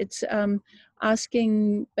similar. It's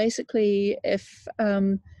asking basically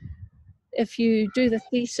if you do the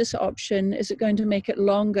thesis option, is it going to make it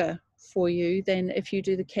longer for you than if you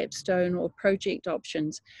do the capstone or project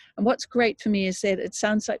options? And what's great for me is that it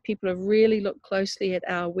sounds like people have really looked closely at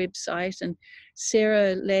our website, and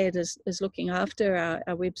Sarah Ladd is looking after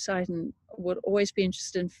our website and would always be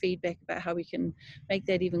interested in feedback about how we can make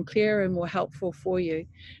that even clearer and more helpful for you.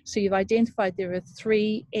 So you've identified there are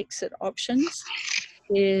 3 exit options.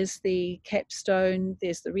 There's the capstone,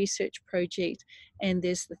 there's the research project, and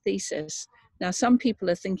there's the thesis. Now, some people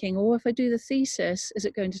are thinking, oh, if I do the thesis, is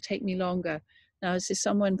it going to take me longer? Now, is there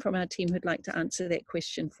someone from our team who'd like to answer that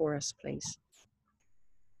question for us, please?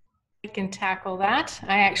 I can tackle that.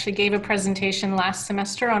 I actually gave a presentation last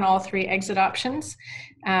semester on all 3 exit options,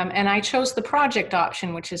 and I chose the project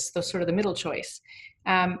option, which is the sort of the middle choice.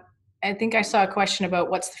 I think I saw a question about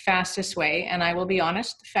what's the fastest way, and I will be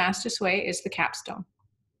honest, the fastest way is the capstone.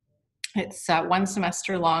 It's 1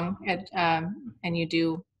 semester long, and you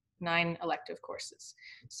do 9 elective courses.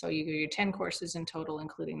 So you do your 10 courses in total,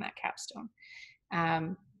 including that capstone.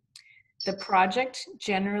 The project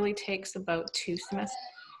generally takes about 2 semesters,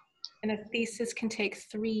 and a thesis can take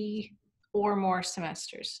 3 or more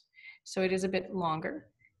semesters. So it is a bit longer,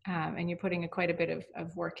 and you're putting quite a bit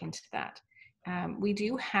of work into that. We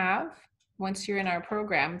do have, once you're in our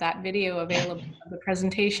program, that video available of the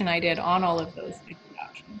presentation I did on all of those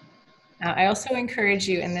options. I also encourage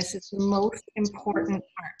you, and this is the most important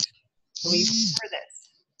part, believe me for this,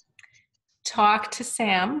 talk to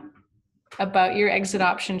Sam about your exit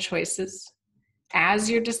option choices as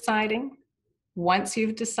you're deciding, once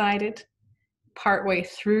you've decided, partway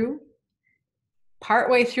through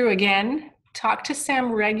again. Talk to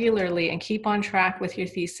Sam regularly and keep on track with your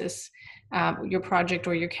thesis, your project,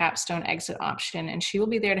 or your capstone exit option, and she will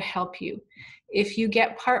be there to help you. If you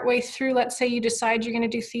get partway through, let's say you decide you're going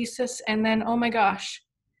to do thesis, and then, oh my gosh,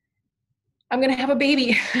 I'm going to have a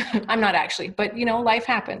baby. I'm not actually, but you know, life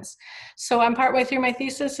happens. So I'm partway through my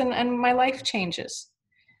thesis and my life changes.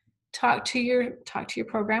 Talk to your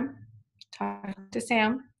program, talk to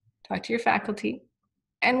Sam, talk to your faculty,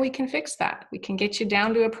 and we can fix that. We can get you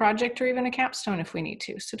down to a project or even a capstone if we need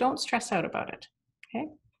to. So don't stress out about it, okay?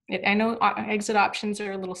 I know exit options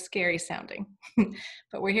are a little scary sounding,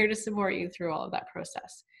 but we're here to support you through all of that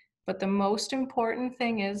process. But the most important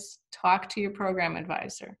thing is talk to your program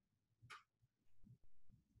advisor.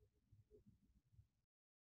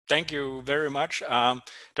 Thank you very much.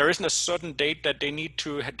 There isn't a certain date that they need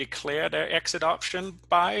to declare their exit option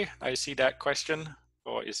by. I see that question.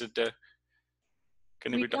 Or is it the,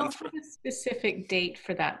 can it be done through? We don't have a specific date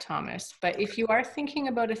for that, Thomas, but if you are thinking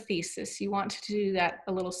about a thesis, you want to do that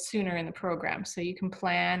a little sooner in the program so you can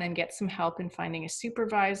plan and get some help in finding a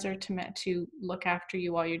supervisor to look after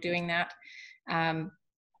you while you're doing that. And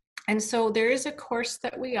so there is a course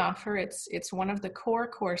that we offer. It's one of the core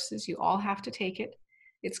courses. You all have to take it.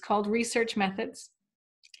 It's called Research Methods.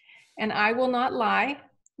 And I will not lie,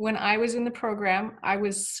 when I was in the program, I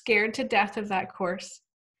was scared to death of that course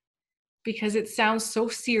because it sounds so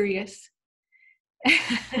serious.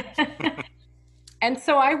 And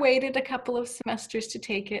so I waited a couple of semesters to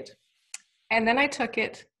take it. And then I took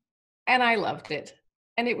it and I loved it.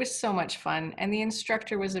 And it was so much fun. And the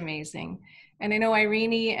instructor was amazing. And I know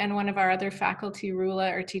Irene and one of our other faculty,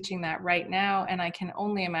 Rula, are teaching that right now. And I can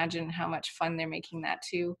only imagine how much fun they're making that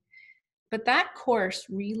too. But that course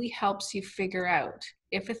really helps you figure out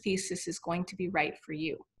if a thesis is going to be right for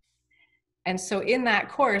you. And so in that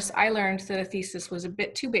course, I learned that a thesis was a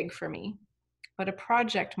bit too big for me, but a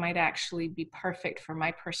project might actually be perfect for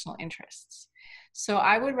my personal interests. So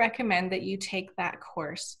I would recommend that you take that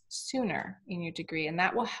course sooner in your degree, and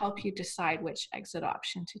that will help you decide which exit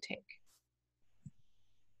option to take.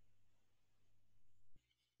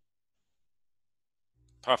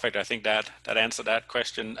 Perfect. I think that answered that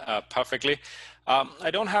question perfectly.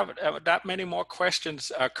 I don't have that many more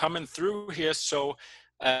questions coming through here, so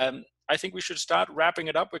I think we should start wrapping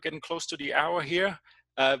it up. We're getting close to the hour here.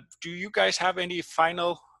 Do you guys have any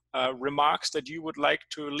final remarks that you would like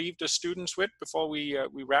to leave the students with before we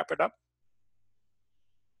wrap it up?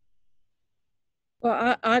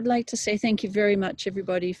 Well, I'd like to say thank you very much,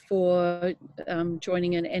 everybody, for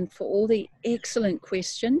joining in and for all the excellent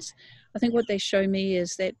questions. I think what they show me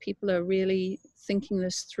is that people are really thinking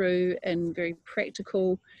this through in very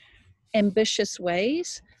practical, ambitious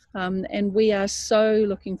ways. And we are so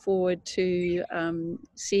looking forward to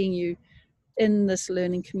seeing you in this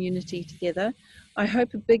learning community together. I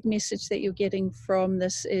hope a big message that you're getting from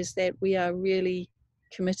this is that we are really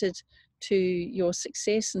committed to your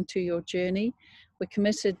success and to your journey. We're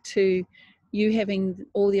committed to you having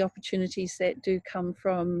all the opportunities that do come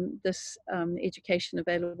from this education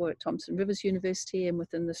available at Thompson Rivers University and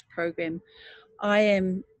within this program.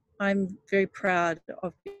 I'm very proud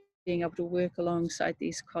of being able to work alongside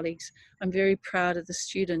these colleagues. I'm very proud of the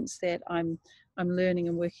students that I'm learning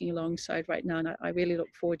and working alongside right now, and I really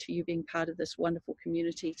look forward to you being part of this wonderful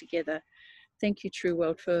community together. Thank you, True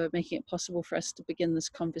World, for making it possible for us to begin this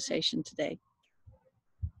conversation today.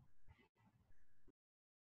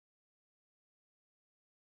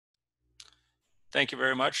 Thank you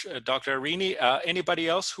very much, Dr. Irene. Anybody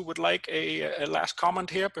else who would like a last comment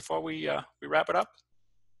here before we wrap it up?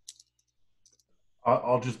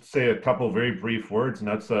 I'll just say a couple very brief words, and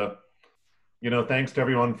that's you know, thanks to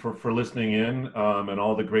everyone for listening in and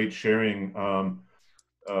all the great sharing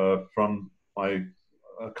from my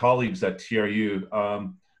colleagues at TRU.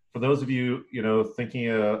 For those of you, you know,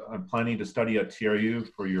 thinking planning to study at TRU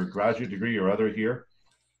for your graduate degree or other here,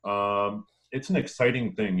 it's an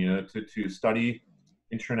exciting thing, you know, to study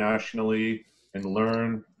internationally and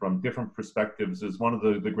learn from different perspectives is one of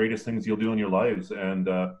the greatest things you'll do in your lives. And,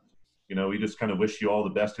 you know, we just kind of wish you all the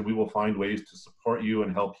best, and we will find ways to support you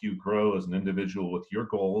and help you grow as an individual with your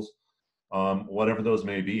goals, whatever those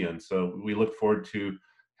may be. And so we look forward to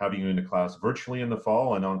having you in the class virtually in the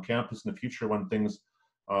fall and on campus in the future when things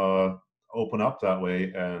open up that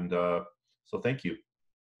way. And so thank you.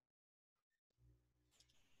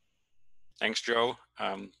 Thanks, Joe.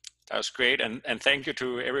 That was great. And thank you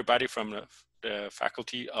to everybody from the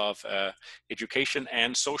Faculty of Education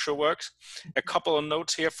and Social Works. A couple of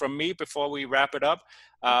notes here from me before we wrap it up.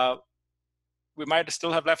 We might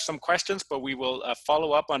still have left some questions, but we will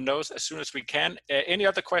follow up on those as soon as we can. Any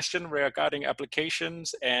other question regarding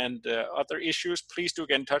applications and other issues, please do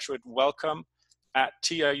get in touch with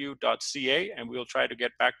welcome@tru.ca, and we'll try to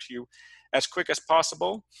get back to you as quick as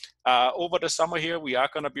possible. Over the summer here, we are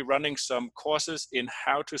going to be running some courses in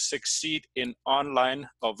how to succeed in online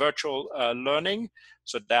or virtual learning.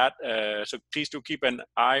 So please do keep an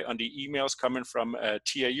eye on the emails coming from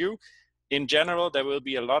TRU. In general, there will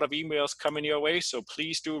be a lot of emails coming your way, so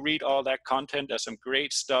please do read all that content. There's some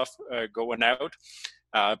great stuff going out.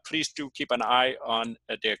 Please do keep an eye on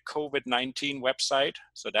their COVID-19 website.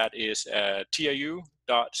 So that is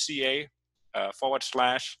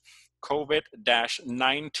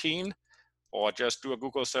tru.ca/COVID-19, or just do a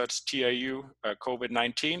Google search TRU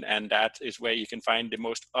COVID-19, and that is where you can find the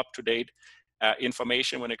most up-to-date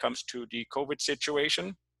information when it comes to the COVID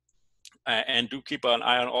situation. And do keep an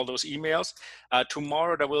eye on all those emails.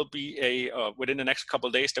 Tomorrow there will be within the next couple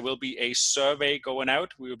of days, there will be a survey going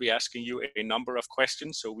out. We will be asking you a number of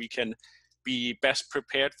questions so we can be best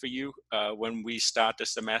prepared for you when we start the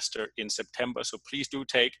semester in September. So please do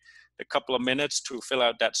take a couple of minutes to fill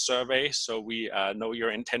out that survey so we know your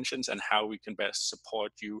intentions and how we can best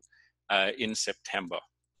support you in September.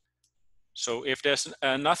 So if there's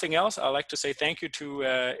nothing else, I'd like to say thank you to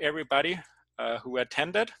everybody who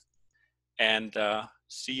attended. And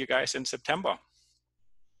see you guys in September.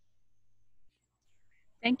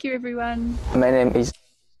 Thank you, everyone. My name is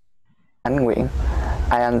Anh Nguyen.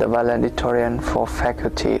 I am the valedictorian for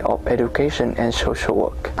Faculty of Education and Social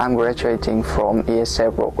Work. I'm graduating from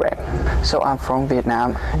ESL program. So I'm from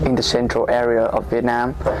Vietnam, in the central area of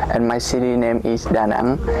Vietnam, and my city name is Da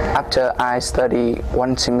Nang. After I study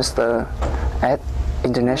one semester at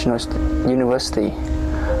International University,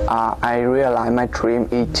 I realized my dream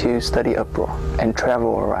is to study abroad and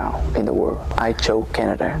travel around in the world. I chose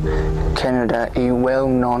Canada. Canada is well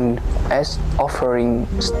known as offering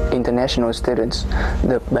international students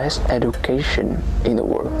the best education in the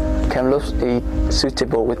world. Kamloops is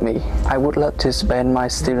suitable with me. I would love to spend my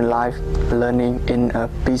student life learning in a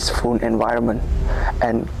peaceful environment,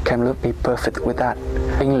 and Kamloops is perfect with that.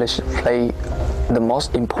 English plays the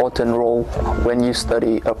most important role when you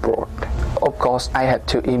study abroad. Of course, I had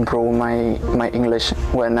to improve my English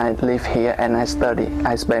when I live here and I study.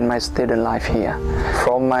 I spend my student life here.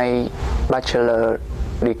 From my bachelor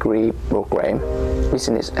degree program,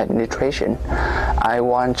 Business Administration, I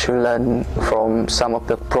want to learn from some of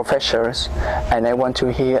the professors, and I want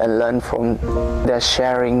to hear and learn from their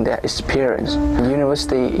sharing their experience.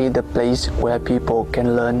 University is the place where people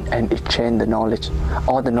can learn and exchange the knowledge,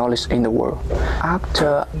 all the knowledge in the world.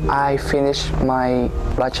 After I finish my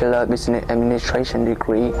bachelor Business Administration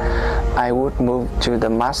degree, I would move to the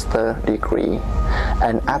master degree,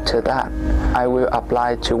 and after that, I will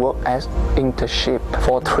apply to work as internship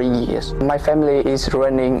for 3 years. My family is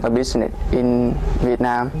running a business in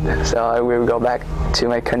Vietnam, so I will go back to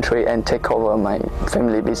my country and take over my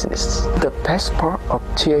family business. The best part of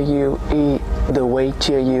TRU is the way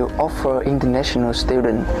TRU offer international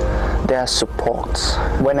students their support.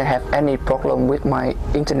 When I have any problem with my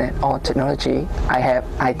internet or technology, I have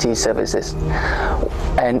IT services.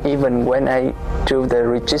 And even when I do the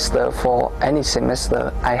register for any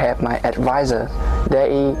semester, I have my advisor. There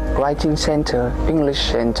is writing center,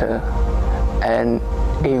 English center, and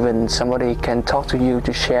even somebody can talk to you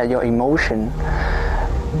to share your emotion.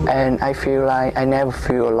 And I feel like I never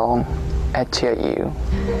feel alone at TRU.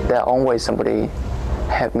 There's always somebody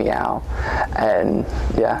help me out, and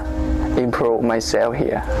improve myself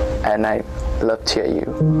here. And I love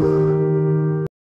TRU.